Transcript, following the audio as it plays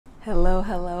Hello,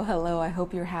 hello, hello. I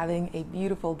hope you're having a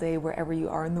beautiful day wherever you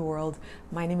are in the world.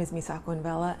 My name is Misako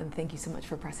Envela, and thank you so much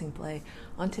for pressing play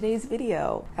on today's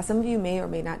video. As some of you may or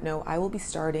may not know, I will be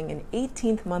starting an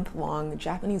 18-month-long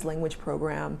Japanese language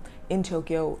program in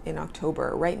Tokyo in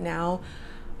October. Right now,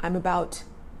 I'm about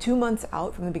 2 months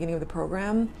out from the beginning of the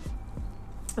program,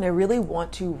 and I really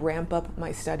want to ramp up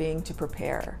my studying to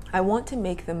prepare. I want to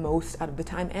make the most out of the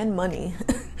time and money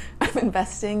I'm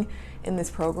investing in this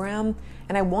program,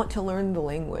 and I want to learn the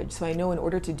language. So I know in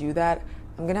order to do that,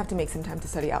 I'm gonna have to make some time to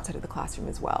study outside of the classroom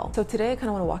as well. So today I kind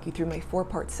of want to walk you through my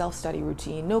 4-part self-study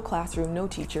routine. No classroom, no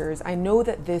teachers. I know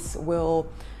that this will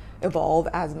evolve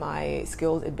as my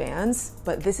skills advance,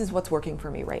 but this is what's working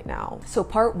for me right now. So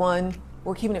part 1,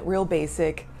 we're keeping it real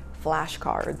basic,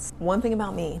 flashcards. One thing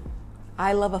about me,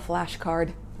 I love a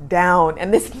flashcard down,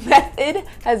 and this method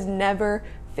has never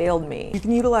failed me. You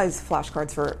can utilize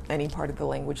flashcards for any part of the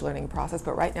language learning process,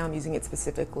 but right now I'm using it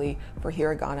specifically for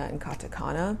hiragana and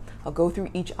katakana. I'll go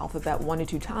through each alphabet 1 to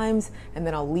 2 times, and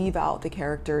then I'll leave out the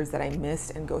characters that I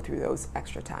missed and go through those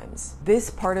extra times. This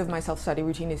part of my self-study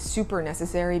routine is super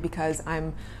necessary because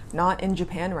I'm not in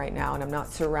Japan right now, and I'm not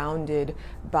surrounded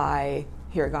by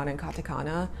hiragana and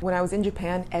katakana. When I was in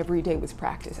Japan, every day was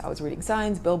practice. I was reading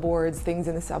signs, billboards, things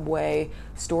in the subway,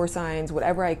 store signs,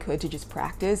 whatever I could to just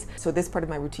practice. So this part of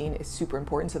my routine is super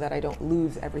important so that I don't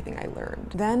lose everything I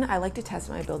learned. Then I like to test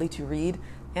my ability to read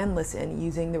and listen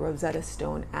using the Rosetta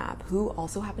Stone app, who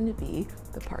also happened to be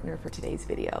the partner for today's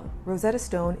video. Rosetta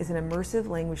Stone is an immersive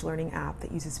language learning app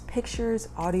that uses pictures,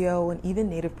 audio, and even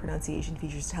native pronunciation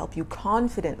features to help you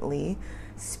confidently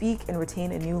speak and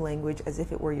retain a new language as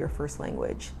if it were your first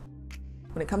language.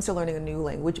 When it comes to learning a new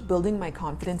language, building my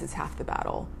confidence is half the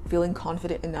battle. Feeling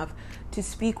confident enough to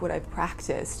speak what I've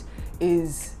practiced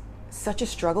is such a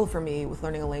struggle for me with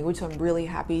learning a language, so I'm really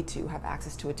happy to have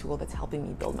access to a tool that's helping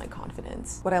me build my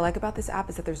confidence. What I like about this app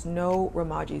is that there's no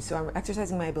romaji, so I'm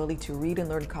exercising my ability to read and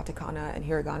learn katakana and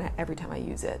hiragana every time I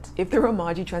use it. If the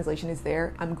romaji translation is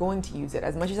there, I'm going to use it.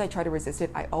 As much as I try to resist it,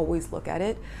 I always look at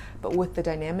it, but with the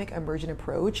dynamic immersion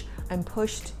approach, I'm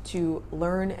pushed to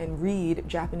learn and read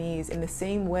Japanese in the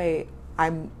same way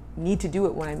I need to do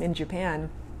it when I'm in Japan,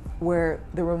 where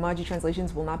the romaji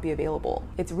translations will not be available.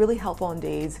 It's really helpful on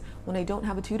days when I don't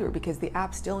have a tutor because the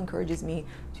app still encourages me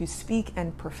to speak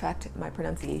and perfect my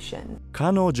pronunciation.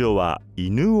 彼女は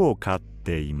犬を飼っ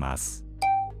ています。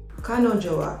彼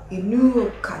女は犬を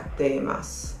飼っていま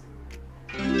す。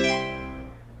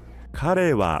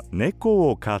彼は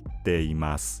猫を飼ってい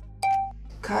ます。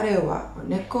彼は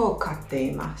猫を飼って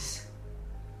います。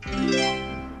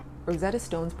Rosetta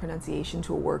Stone's pronunciation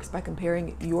tool works by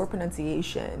comparing your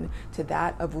pronunciation to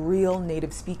that of real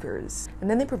native speakers. And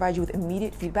then they provide you with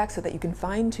immediate feedback so that you can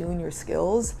fine-tune your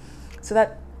skills so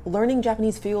that learning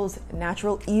Japanese feels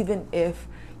natural even if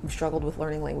you've struggled with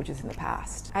learning languages in the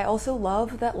past. I also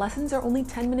love that lessons are only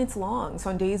 10 minutes long. So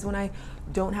on days when I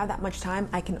don't have that much time,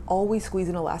 I can always squeeze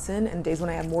in a lesson, and days when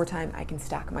I have more time, I can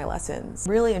stack my lessons.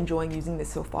 Really enjoying using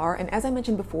this so far. And as I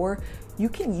mentioned before, you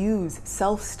can use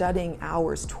self-studying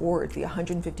hours towards the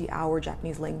 150-hour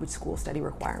Japanese language school study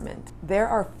requirement. There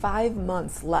are 5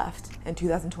 months left in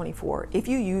 2024. If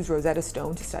you use Rosetta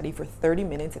Stone to study for 30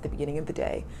 minutes at the beginning of the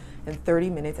day and 30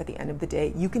 minutes at the end of the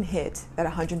day, you can hit that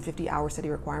 150-hour study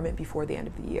requirement before the end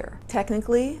of the year.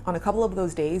 Technically, on a couple of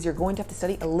those days, you're going to have to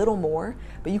study a little more,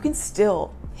 but you can still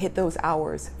hit those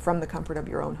hours from the comfort of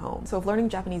your own home. So if learning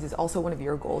Japanese is also one of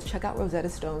your goals, check out Rosetta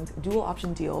Stone's dual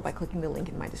option deal by clicking the link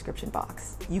in my description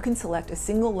box. You can select a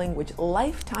single language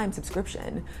lifetime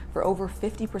subscription for over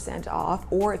 50% off,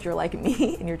 or if you're like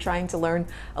me and you're trying to learn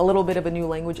a little bit of a new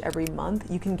language every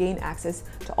month, you can gain access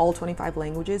to all 25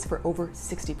 languages for over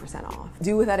 60% off.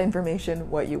 Do with that information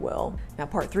what you will. Now,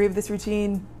 part 3 of this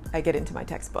routine, I get into my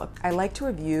textbook. I like to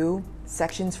review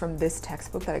sections from this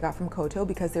textbook that I got from Koto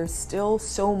because there's still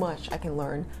so much I can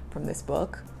learn from this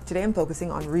book. Today I'm focusing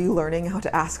on relearning how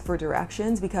to ask for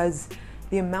directions because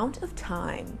the amount of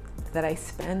time that I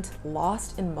spent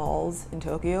lost in malls in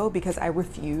Tokyo because I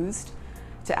refused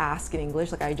to ask in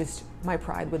English, my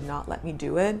pride would not let me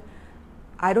do it.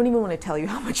 I don't even want to tell you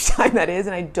how much time that is,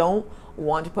 and I don't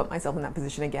want to put myself in that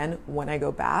position again when I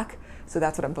go back. So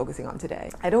that's what I'm focusing on today.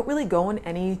 I don't really go in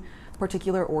any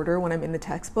particular order when I'm in the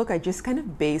textbook. I just kind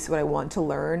of base what I want to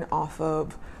learn off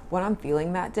of what I'm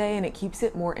feeling that day, and it keeps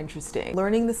it more interesting.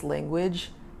 Learning this language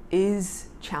is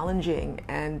challenging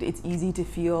and it's easy to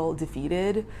feel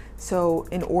defeated. So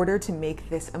in order to make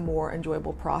this a more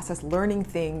enjoyable process, learning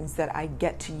things that I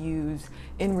get to use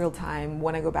in real time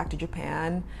when I go back to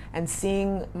Japan and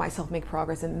seeing myself make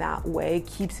progress in that way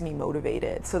keeps me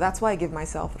motivated. So that's why I give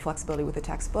myself the flexibility with the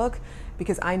textbook,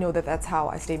 because I know that that's how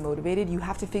I stay motivated. You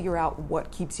have to figure out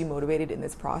what keeps you motivated in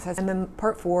this process. And then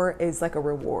part 4 is like a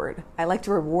reward. I like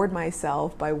to reward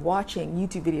myself by watching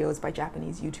YouTube videos by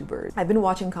Japanese YouTubers. I've been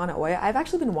watching Kana Oya. I've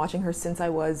actually been watching her since I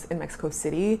was in Mexico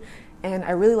City, and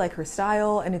I really like her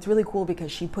style, and it's really cool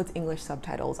because she puts English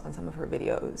subtitles on some of her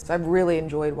videos. So I've really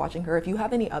enjoyed watching her. If you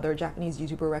have any other Japanese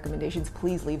YouTuber recommendations,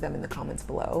 please leave them in the comments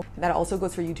below. And that also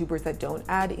goes for YouTubers that don't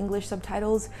add English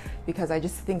subtitles, because I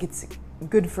just think it's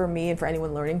good for me and for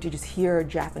anyone learning to just hear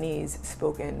Japanese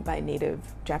spoken by native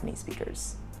Japanese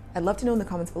speakers. I'd love to know in the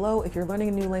comments below, if you're learning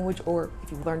a new language or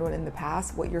if you've learned one in the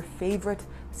past, what your favorite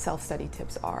self-study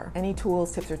tips are. Any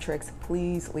tools, tips, or tricks,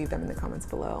 please leave them in the comments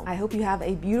below. I hope you have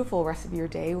a beautiful rest of your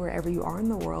day wherever you are in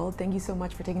the world. Thank you so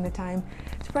much for taking the time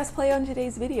to press play on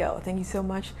today's video. Thank you so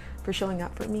much for showing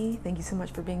up for me. Thank you so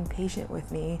much for being patient with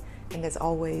me. And as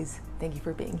always, thank you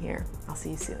for being here. I'll see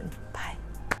you soon. Bye.